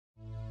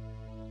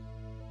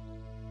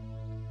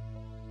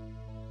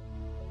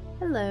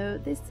Hello,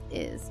 this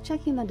is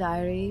Checking the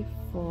Diary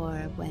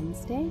for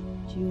Wednesday,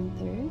 June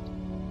 3rd.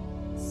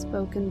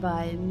 Spoken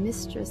by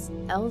Mistress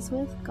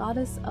Elswyth,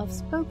 goddess of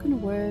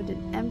spoken word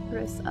and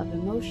empress of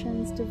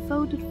emotions,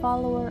 devoted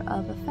follower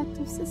of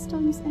effective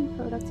systems and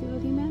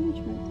productivity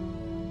management.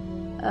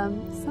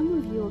 Some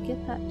of you will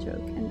get that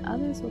joke, and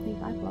others will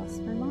think I've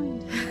lost my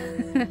mind.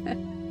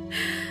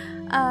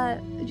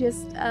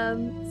 Just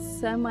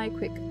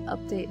semi-quick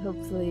update,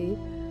 hopefully.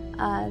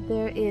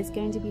 There is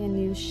going to be a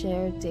new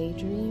shared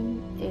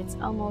daydream. It's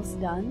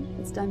almost done.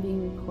 It's done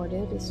being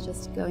recorded. It's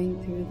just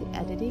going through the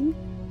editing.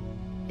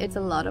 It's a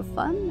lot of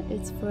fun.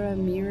 It's for a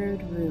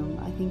mirrored room.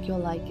 I think you'll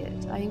like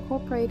it. I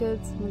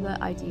incorporated some of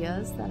the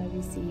ideas that I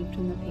received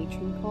from the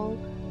Patreon poll.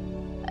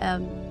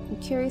 I'm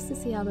curious to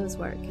see how those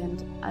work,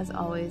 and as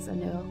always, I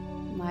know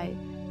my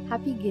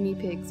happy guinea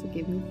pigs will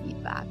give me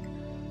feedback.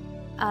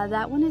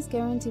 That one is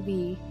going to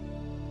be,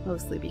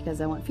 mostly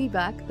because I want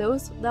feedback,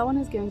 that one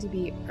is going to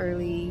be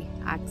early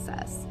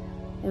access.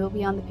 It will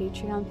be on the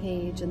Patreon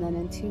page, and then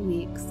in 2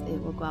 weeks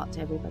it will go out to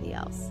everybody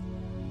else.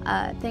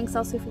 Thanks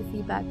also for the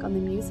feedback on the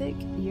music.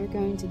 You're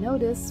going to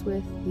notice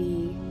with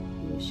the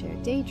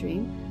shared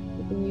daydream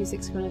that the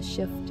music's going to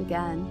shift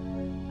again.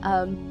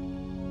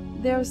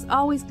 There's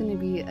always going to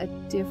be a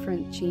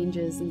different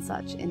changes and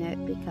such in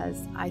it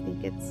because I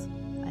think it's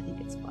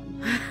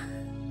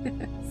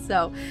fun.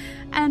 So,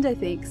 and I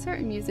think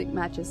certain music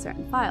matches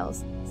certain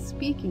files.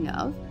 Speaking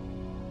of,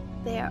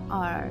 there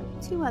are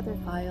 2 other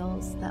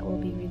files that will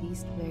be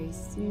released very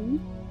soon.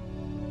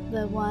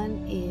 The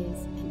one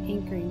is an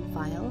anchoring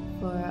file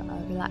for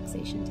a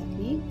relaxation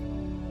technique.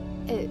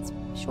 It's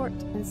short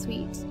and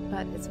sweet,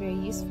 but it's very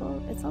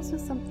useful. It's also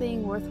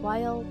something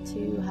worthwhile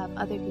to have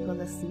other people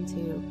listen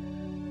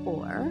to,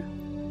 or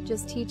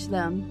just teach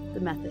them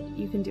the method.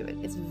 You can do it.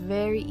 It's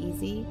very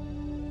easy.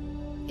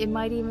 It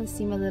might even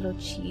seem a little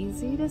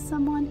cheesy to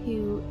someone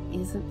who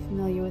isn't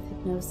familiar with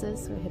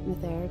hypnosis or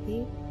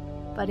hypnotherapy,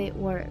 but it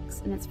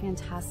works and it's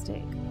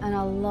fantastic. And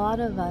a lot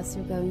of us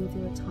are going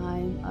through a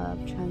time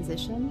of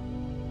transition.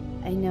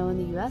 I know in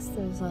the US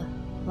there's a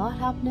lot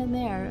happening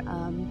there.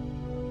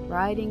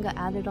 Riding got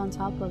added on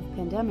top of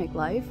pandemic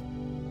life,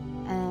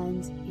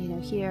 and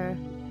here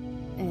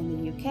in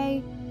the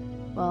UK,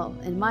 well,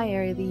 in my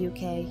area of the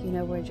UK,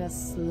 we're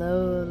just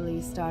slowly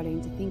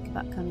starting to think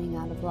about coming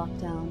out of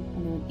lockdown. I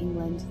know in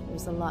England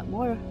there's a lot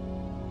more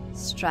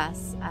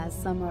stress, as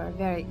some are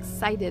very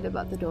excited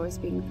about the doors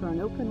being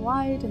thrown open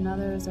wide and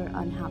others are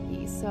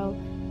unhappy. So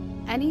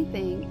any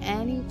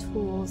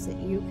tools that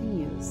you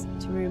can use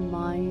to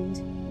remind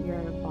your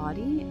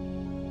body,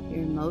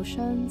 your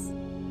emotions,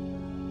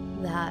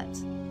 that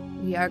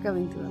we are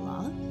going through a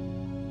lot,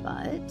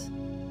 but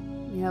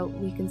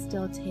we can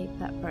still take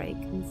that break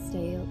and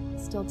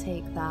still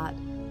take that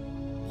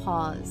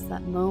pause,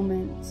 that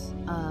moment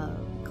of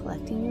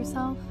collecting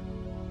yourself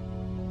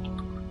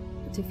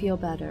to feel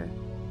better.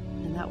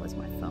 And that was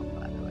my phone,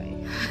 by the way.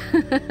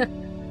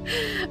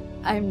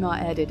 I'm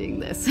not editing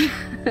this.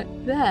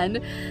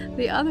 Then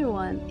the other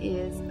one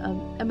is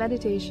a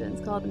meditation.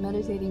 It's called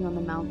Meditating on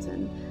the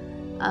Mountain.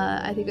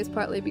 I think it's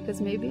partly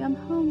because maybe I'm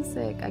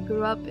homesick. I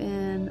grew up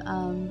in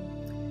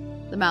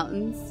the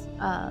mountains,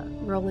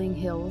 rolling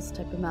hills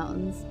type of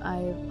mountains.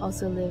 I've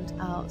also lived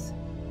out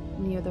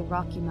near the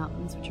Rocky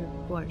Mountains, which are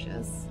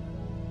gorgeous.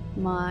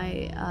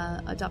 My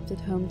adopted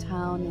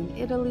hometown in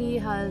Italy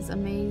has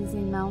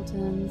amazing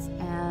mountains,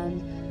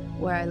 and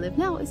where I live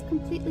now is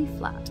completely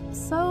flat.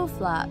 So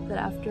flat that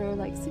after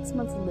like 6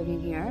 months of living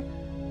here,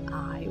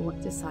 I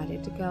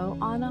decided to go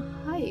on a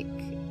hike.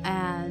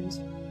 And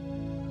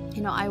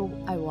I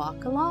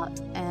walk a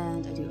lot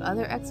and I do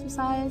other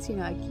exercise,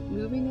 I keep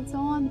moving and so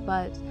on,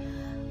 but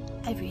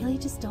I really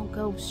just don't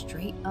go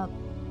straight up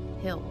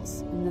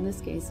hills, and in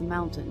this case a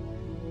mountain.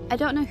 I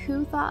don't know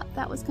who thought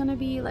that was going to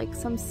be like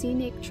some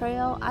scenic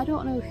trail. I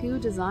don't know who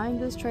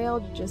designed this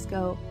trail to just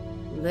go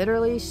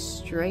literally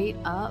straight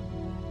up,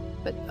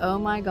 but oh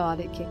my god,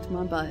 it kicked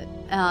my butt.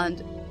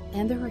 And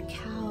there were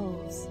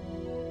cows.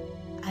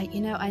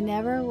 I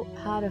never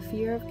had a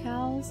fear of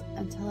cows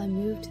until I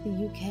moved to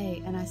the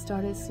UK and I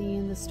started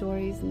seeing the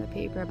stories in the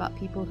paper about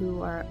people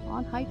who are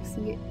on hikes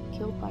and get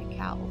killed by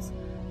cows.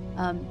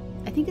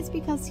 I think it's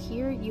because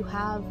here you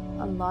have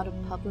a lot of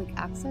public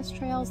access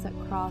trails that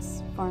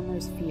cross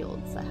farmers'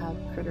 fields that have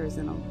critters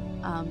in them.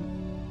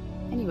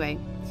 Anyway,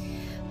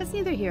 that's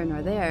neither here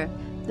nor there.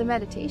 The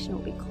meditation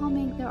will be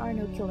calming. There are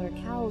no killer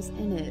cows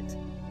in it.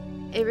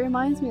 It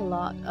reminds me a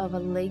lot of a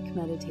lake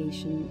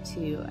meditation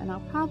too, and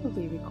I'll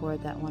probably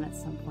record that one at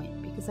some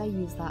point because I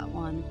use that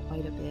one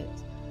quite a bit.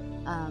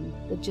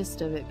 The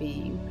gist of it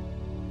being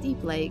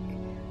deep lake.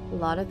 A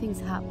lot of things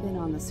happen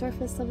on the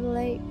surface of the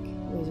lake.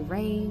 There's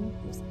rain,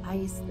 there's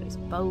ice, there's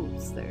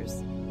boats,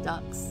 there's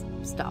ducks,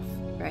 stuff,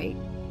 right?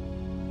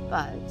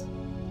 But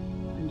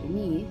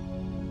underneath,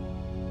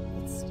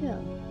 it's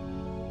still.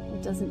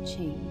 It doesn't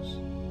change.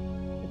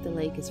 If the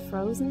lake is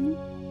frozen,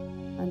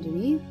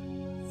 underneath,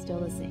 still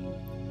the same.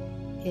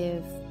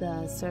 If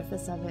the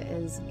surface of it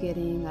is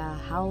getting a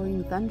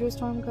howling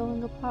thunderstorm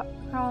going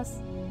across,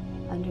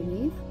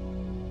 underneath,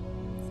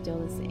 still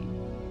the same.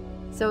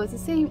 So it's the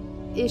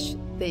same-ish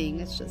thing,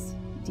 it's just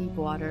deep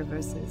water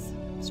versus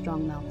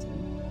strong mountain.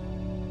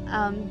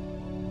 I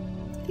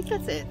think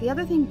that's it. The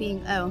other thing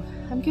being,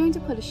 I'm going to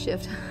put a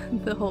shift,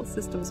 the whole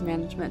systems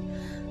management,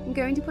 I'm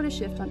going to put a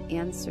shift on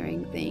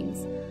answering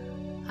things.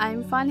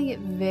 I'm finding it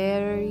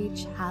very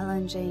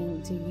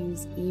challenging to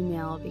use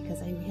email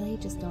because I really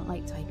just don't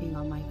like typing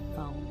on my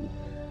phone.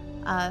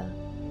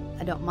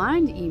 I don't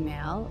mind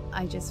email,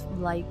 I just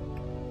like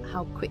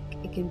how quick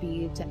it can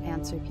be to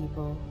answer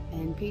people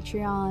in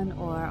Patreon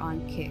or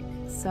on Kick.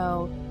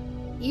 So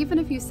even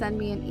if you send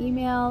me an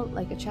email,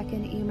 like a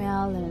check-in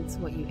email, and it's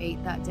what you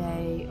ate that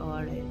day,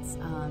 or it's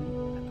a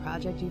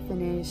project you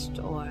finished,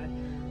 or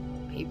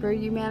paper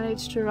you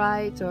managed to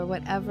write, or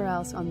whatever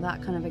else on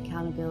that kind of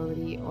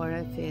accountability, or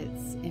if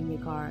it's in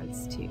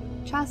regards to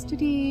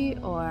chastity,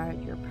 or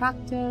your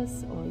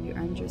practice, or you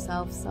earned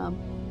yourself some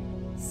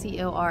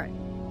CORNER.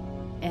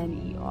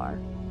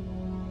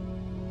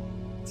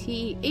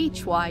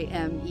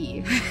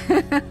 THYME.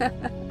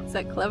 Is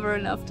that clever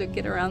enough to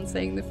get around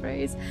saying the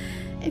phrase?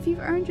 If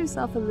you've earned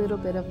yourself a little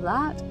bit of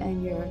that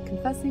and you're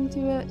confessing to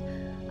it,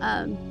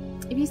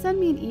 if you send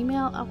me an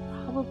email, I'll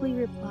probably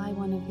reply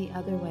one of the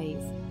other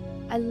ways.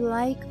 I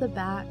like the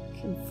back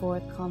and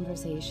forth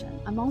conversation.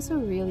 I'm also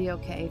really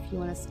okay if you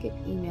want to skip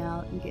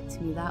email and get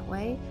to me that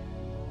way,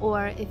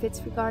 or if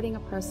it's regarding a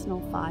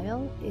personal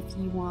file, if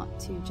you want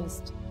to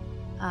just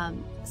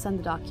send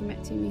the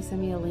document to me,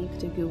 send me a link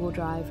to Google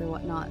Drive or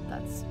whatnot,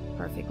 that's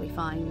perfectly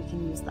fine, we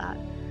can use that.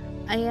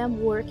 I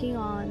am working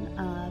on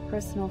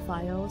personal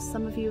files.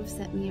 Some of you have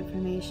sent me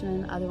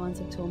information, other ones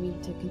have told me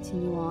to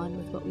continue on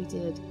with what we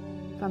did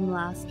from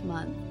last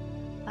month.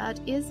 It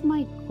is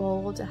my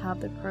goal to have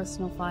the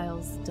personal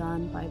files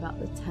done by about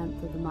the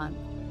 10th of the month.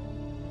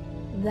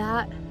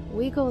 That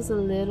wiggles a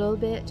little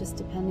bit just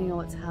depending on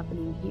what's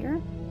happening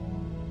here.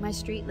 My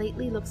street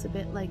lately looks a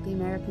bit like the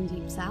American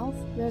Deep South.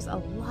 There's a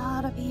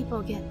lot of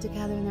people getting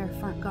together in their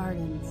front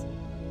gardens.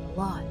 A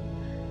lot.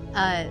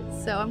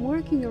 So I'm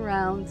working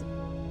around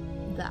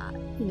that,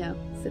 you know,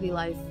 city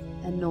life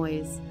and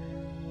noise.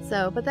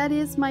 So, but that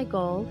is my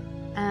goal,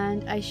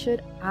 and I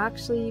should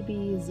actually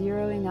be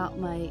zeroing out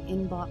my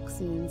inbox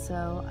soon,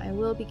 so I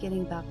will be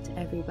getting back to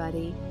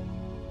everybody.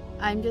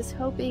 I'm just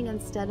hoping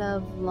instead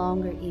of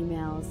longer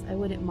emails, I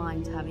wouldn't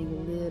mind having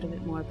a little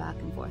bit more back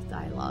and forth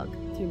dialogue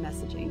through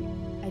messaging.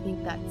 I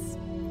think that's,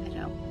 I don't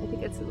know, I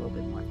think it's a little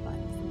bit more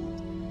fun,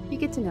 isn't it? You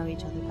get to know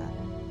each other better.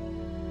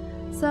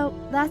 So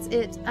that's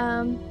it,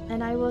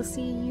 and I will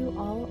see you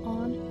all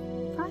on